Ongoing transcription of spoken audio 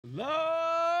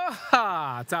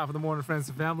Aloha! Top of the morning, friends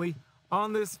and family.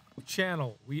 On this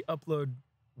channel, we upload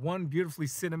one beautifully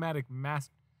edited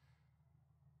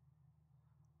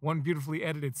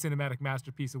cinematic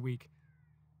masterpiece a week.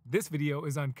 This video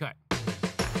is uncut.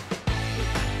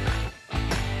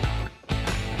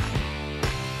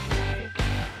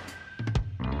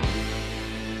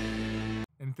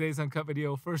 In today's uncut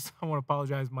video, first I want to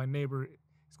apologize. My neighbor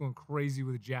is going crazy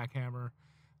with a jackhammer.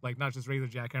 Like, not just regular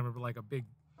jackhammer, but like a big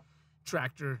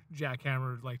tractor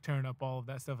jackhammer, like tearing up all of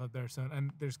that stuff up there. So, and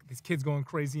there's these kids going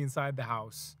crazy inside the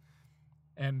house.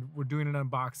 And we're doing an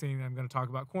unboxing. I'm going to talk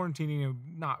about quarantining. It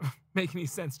would not make any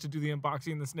sense to do the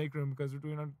unboxing in the snake room because we're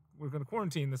going to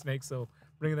quarantine the snake. So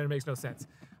bringing it there makes no sense.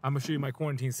 I'm going to show you my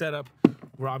quarantine setup.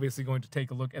 We're obviously going to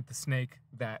take a look at the snake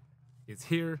that is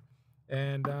here.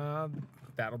 And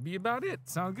that'll be about it.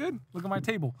 Sound good? Look at my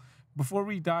table. Before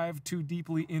we dive too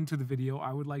deeply into the video,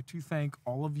 I would like to thank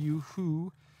all of you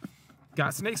who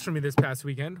got snakes for me this past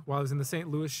weekend. While I was in the St.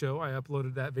 Louis show, I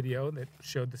uploaded that video that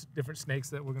showed the different snakes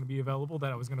that were going to be available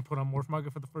that I was going to put on Morph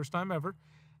Market for the first time ever.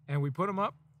 And we put them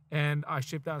up, and I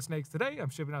shipped out snakes today. I'm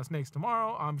shipping out snakes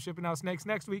tomorrow. I'm shipping out snakes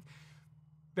next week.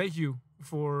 Thank you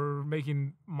for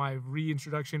making my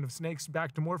reintroduction of snakes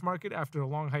back to Morph Market after a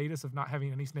long hiatus of not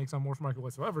having any snakes on Morph Market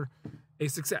whatsoever a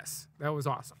success. That was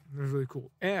awesome. It was really cool.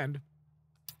 And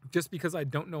just because I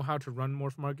don't know how to run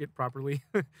Morph Market properly,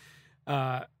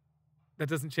 that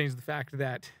doesn't change the fact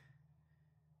that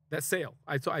that sale.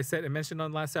 I mentioned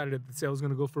on last Saturday that the sale was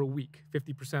going to go for a week,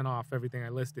 50% off everything I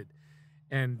listed.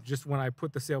 And just when I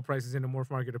put the sale prices into Morph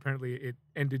Market, apparently it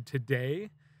ended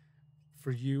today.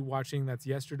 For you watching, that's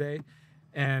yesterday.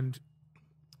 And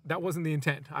that wasn't the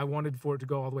intent. I wanted for it to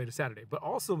go all the way to Saturday. But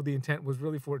also the intent was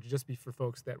really for it to just be for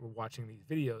folks that were watching these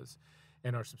videos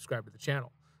and are subscribed to the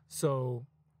channel. So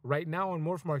right now on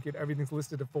Morph Market, everything's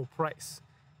listed at full price.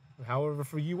 However,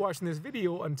 for you watching this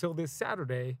video until this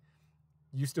Saturday,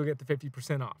 you still get the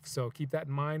 50% off. So keep that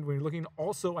in mind when you're looking.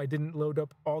 Also, I didn't load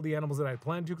up all the animals that I had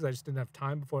planned to because I just didn't have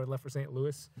time before I left for St.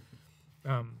 Louis.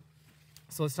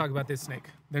 So let's talk about this snake.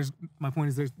 My point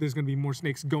is there's going to be more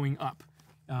snakes going up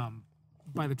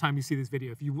by the time you see this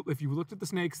video. If you looked at the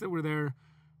snakes that were there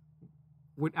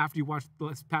after you watched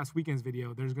the past weekend's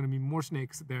video, there's going to be more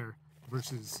snakes there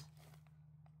versus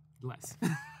less.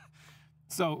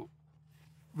 So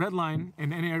Redline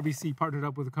and NARBC partnered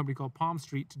up with a company called Palm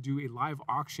Street to do a live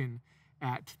auction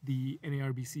at the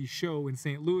NARBC show in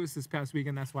St. Louis this past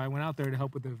weekend. That's why I went out there to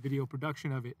help with the video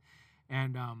production of it.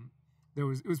 And it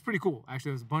was pretty cool. Actually,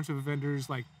 there was a bunch of vendors,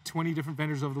 like 20 different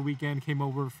vendors over the weekend, came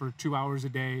over for 2 hours a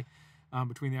day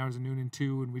between the hours of noon and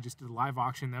 2, and we just did a live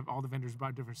auction. All the vendors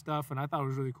brought different stuff, and I thought it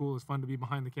was really cool. It was fun to be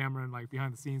behind the camera and like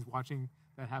behind the scenes watching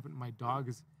that happen. My dog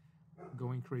is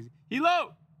going crazy.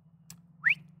 Hilo!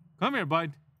 Come here,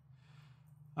 bud.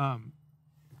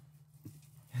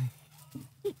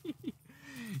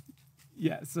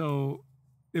 Yeah, so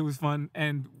it was fun,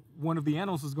 and one of the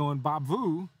animals was going, Bob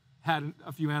Vu had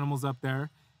a few animals up there,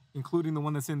 including the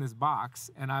one that's in this box,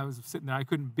 and I was sitting there. I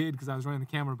couldn't bid because I was running the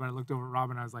camera, but I looked over at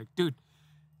Robin, and I was like, dude,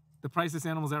 the price this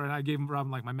animal's at right now, I gave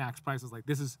Robin like my max price. I was like,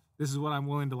 this is what I'm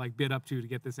willing to like bid up to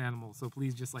get this animal, so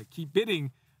please just like keep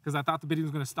bidding, because I thought the bidding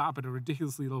was going to stop at a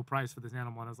ridiculously low price for this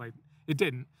animal, and I was like, it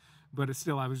didn't, but it's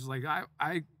still, I was just like,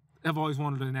 I have always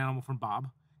wanted an animal from Bob,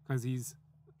 because he's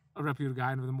a reputable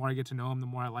guy, and the more I get to know him, the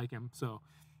more I like him, so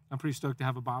I'm pretty stoked to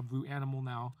have a Bob Vu animal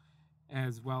now,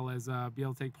 as well as be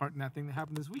able to take part in that thing that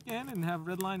happened this weekend and have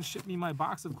Redline ship me my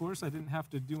box, of course. I didn't have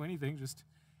to do anything, just,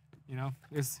 you know,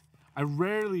 I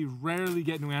rarely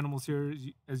get new animals here,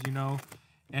 as you know,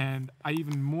 and I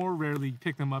even more rarely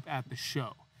pick them up at the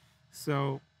show.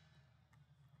 So,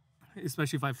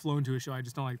 especially if I've flown to a show, I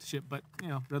just don't like to ship, but, you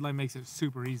know, Redline makes it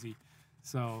super easy.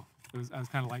 So, I was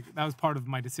kind of like, that was part of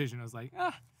my decision. I was like,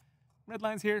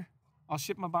 Redline's here, I'll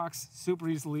ship my box super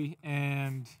easily,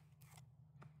 and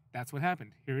that's what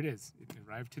happened. Here it is. It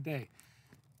arrived today.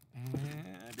 And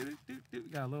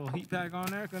got a little heat pack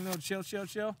on there. Got a little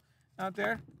chill out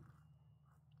there.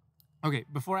 Okay,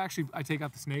 before I take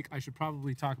out the snake, I should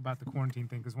probably talk about the quarantine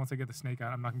thing, because once I get the snake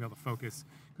out, I'm not going to be able to focus,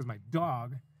 because my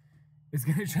dog is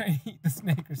going to try and eat the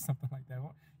snake or something like that.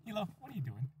 Hilo, what are you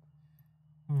doing?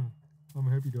 I'm a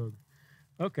happy dog.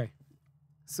 Okay,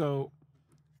 so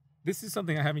this is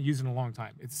something I haven't used in a long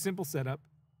time. It's a simple setup.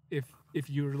 If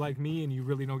you're like me and you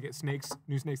really don't get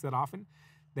new snakes that often,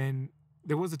 then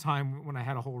there was a time when I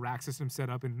had a whole rack system set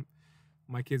up in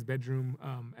my kid's bedroom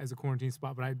as a quarantine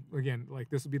spot. But again, like,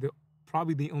 this will be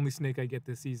probably the only snake I get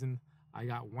this season. I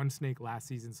got one snake last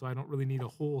season, so I don't really need a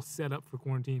whole setup for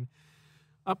quarantine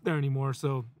up there anymore.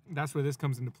 So that's where this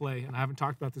comes into play. And I haven't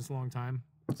talked about this in a long time,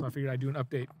 so I figured I'd do an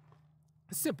update.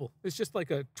 It's simple. It's just like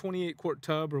a 28-quart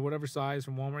tub or whatever size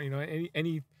from Walmart. You know,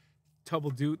 any tub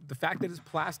will do. The fact that it's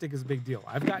plastic is a big deal.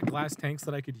 I've got glass tanks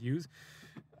that I could use.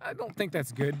 I don't think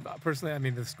that's good. Personally, I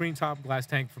mean, the screen top glass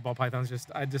tank for ball pythons,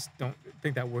 I just don't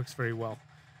think that works very well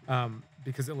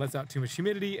because it lets out too much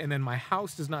humidity. And then my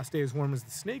house does not stay as warm as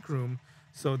the snake room.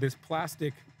 So this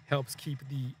plastic helps keep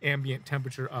the ambient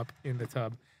temperature up in the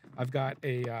tub. I've got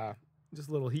a just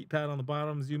a little heat pad on the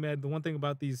bottom, Zoom Ed. The one thing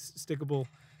about these stickable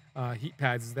heat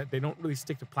pads is that they don't really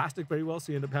stick to plastic very well.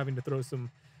 So you end up having to throw some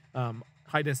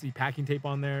high density packing tape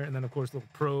on there. And then of course, a little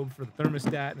probe for the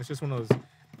thermostat. And it's just one of those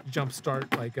jump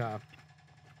start like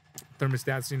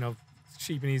thermostats, you know,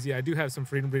 cheap and easy. I do have some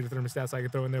Freedom Breeder thermostats I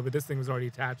could throw in there, but this thing was already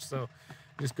attached, so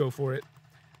just go for it.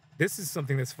 This is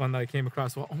something that's fun that I came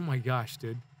across. Well, oh my gosh,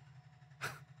 dude.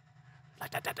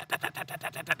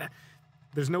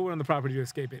 There's nowhere on the property to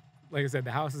escape it. Like I said,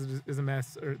 the house is a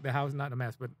mess, or the house, not a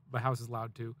mess, but the house is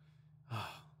loud too. Oh,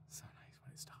 so nice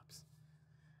when it stops.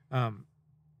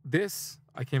 This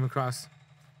I came across.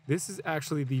 This is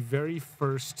actually the very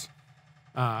first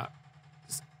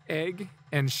egg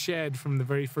and shed from the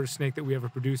very first snake that we ever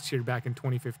produced here back in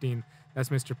 2015. That's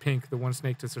Mr. Pink, the one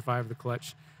snake to survive the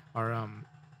clutch. Our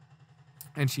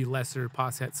Enchi Lesser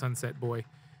Posset Sunset Boy.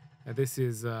 This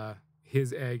is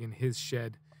his egg and his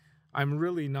shed. I'm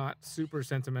really not super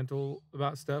sentimental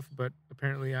about stuff, but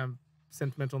apparently I'm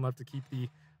sentimental enough to keep the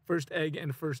first egg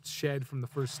and first shed from the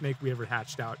first snake we ever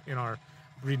hatched out in our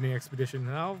breeding expedition.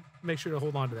 And I'll make sure to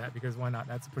hold on to that because why not?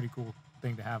 That's a pretty cool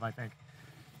thing to have, I think.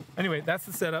 Anyway, that's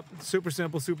the setup. Super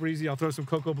simple, super easy. I'll throw some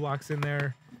cocoa blocks in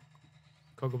there.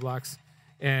 Cocoa blocks.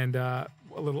 And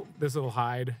this little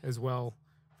hide as well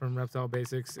from Reptile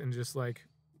Basics, and just like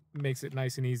makes it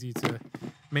nice and easy to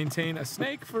maintain a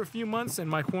snake for a few months. And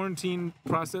my quarantine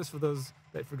process, for those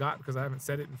that forgot because I haven't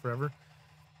said it in forever,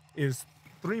 is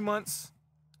 3 months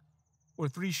or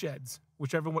 3 sheds,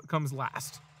 whichever one comes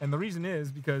last. And the reason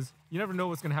is because you never know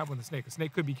what's going to happen with a snake. A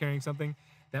snake could be carrying something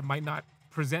that might not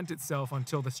present itself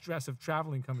until the stress of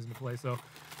traveling comes into play. So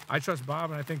I trust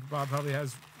Bob, and I think Bob probably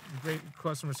has great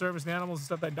customer service and animals and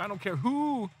stuff. That I don't care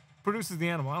who produces the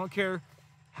animal. I don't care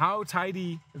how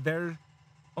tidy their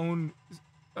own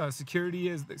security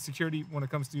is. Security when it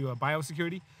comes to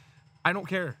biosecurity. I don't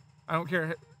care. I don't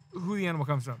care who the animal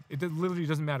comes from. It literally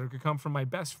doesn't matter. It could come from my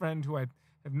best friend who I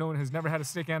have known has never had a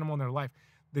sick animal in their life.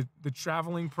 The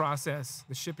traveling process,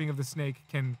 the shipping of the snake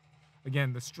can,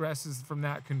 again, the stresses from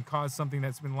that can cause something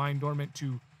that's been lying dormant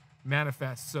to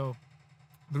manifest. So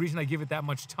the reason I give it that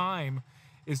much time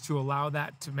is to allow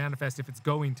that to manifest if it's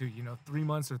going to, 3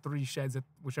 months or 3 sheds,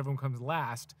 whichever one comes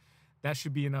last. That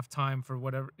should be enough time for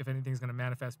whatever, if anything's going to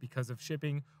manifest because of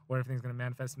shipping, or if anything's going to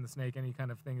manifest in the snake, any kind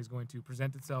of thing is going to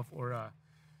present itself, or,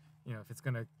 if it's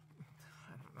going to,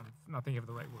 I'm not thinking of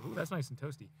the right word. Ooh, that's nice and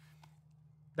toasty.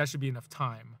 That should be enough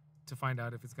time to find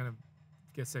out if it's going to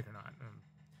get sick or not.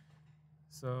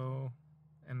 So,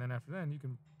 and then after then, you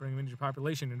can bring them into your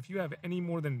population. And if you have any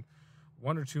more than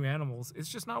 1 or 2 animals, it's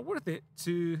just not worth it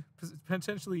to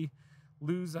potentially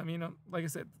lose. I mean, like I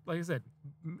said,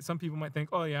 some people might think,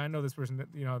 oh yeah, I know this person, that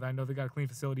I know they got a clean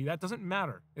facility. That doesn't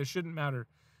matter. It shouldn't matter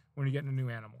when you're getting a new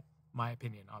animal. My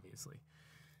opinion, obviously.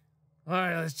 All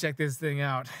right, let's check this thing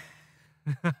out.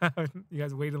 You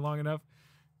guys waited long enough?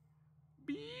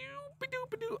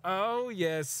 Oh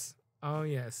yes. Oh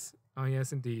yes. Oh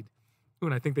yes, indeed. Ooh,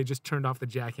 and I think they just turned off the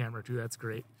jackhammer too. That's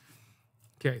great.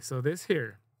 Okay, so this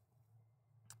here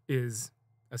is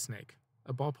a snake,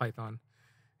 a ball python.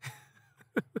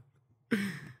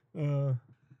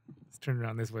 Let's turn it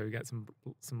around this way. We got some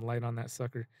light on that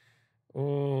sucker.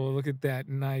 Oh, look at that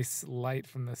nice light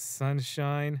from the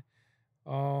sunshine.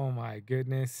 Oh my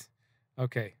goodness.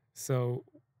 Okay, so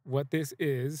what this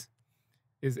is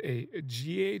a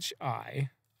GHI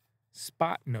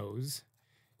spot nose,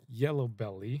 yellow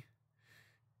belly,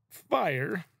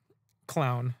 fire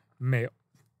clown male.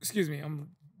 Excuse me, I'm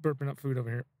burping up food over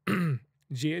here.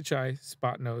 GHI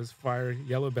spot nose, fire,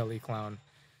 yellow belly clown.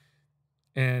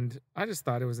 And I just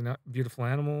thought it was a beautiful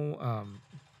animal.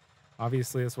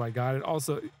 Obviously, that's why I got it.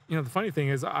 Also, the funny thing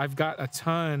is I've got a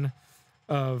ton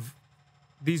of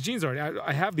these genes already.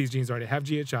 I have these genes already. I have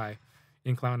GHI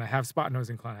in clown. I have spot nose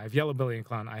in clown. I have yellow belly in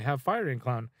clown. I have fire in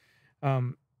clown.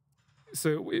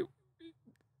 So it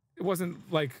wasn't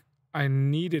like I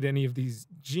needed any of these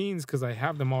genes because I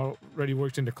have them already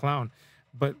worked into clown.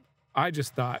 But I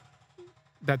just thought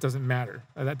that doesn't matter.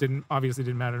 That obviously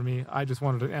didn't matter to me. I just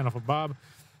wanted an animal for Bob.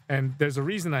 And there's a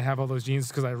reason I have all those genes,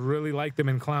 because I really like them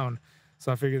in clown.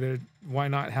 So I figured why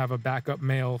not have a backup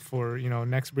male for,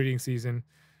 next breeding season.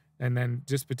 And then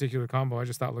this particular combo I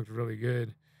just thought looked really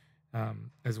good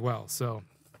as well. So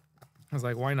I was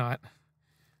like, why not?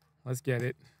 let's get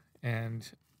it. And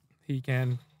he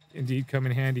can indeed come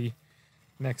in handy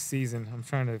next season. I'm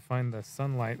trying to find the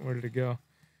sunlight. Where did it go?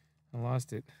 I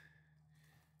lost it.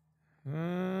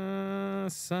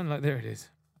 Sunlight. There it is.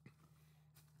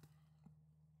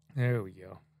 There we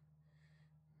go.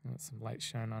 Let some light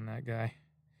shine on that guy.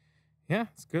 Yeah,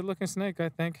 it's a good looking snake, I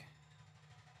think.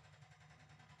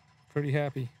 Pretty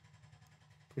happy.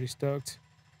 Pretty stoked.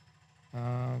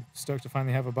 Stoked to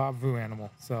finally have a Bob Vu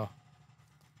animal. So,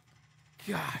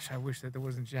 gosh, I wish that there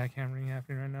wasn't jackhammering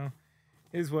happening right now.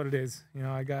 It is what it is. You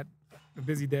know, I got a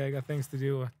busy day. I got things to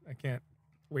do. I can't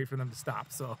wait for them to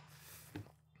stop. So,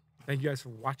 thank you guys for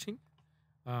watching.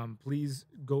 Please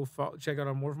go check out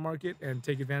our Morph Market and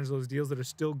take advantage of those deals that are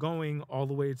still going all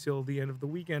the way till the end of the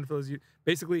weekend. For those of you,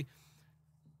 basically,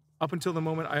 up until the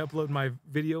moment I upload my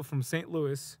video from St.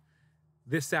 Louis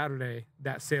this Saturday,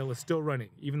 that sale is still running.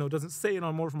 Even though it doesn't say it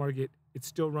on Morph Market, it's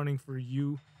still running for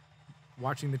you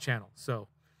watching the channel. So,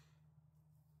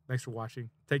 thanks for watching.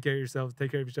 Take care of yourselves.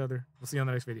 Take care of each other. We'll see you on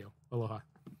the next video. Aloha.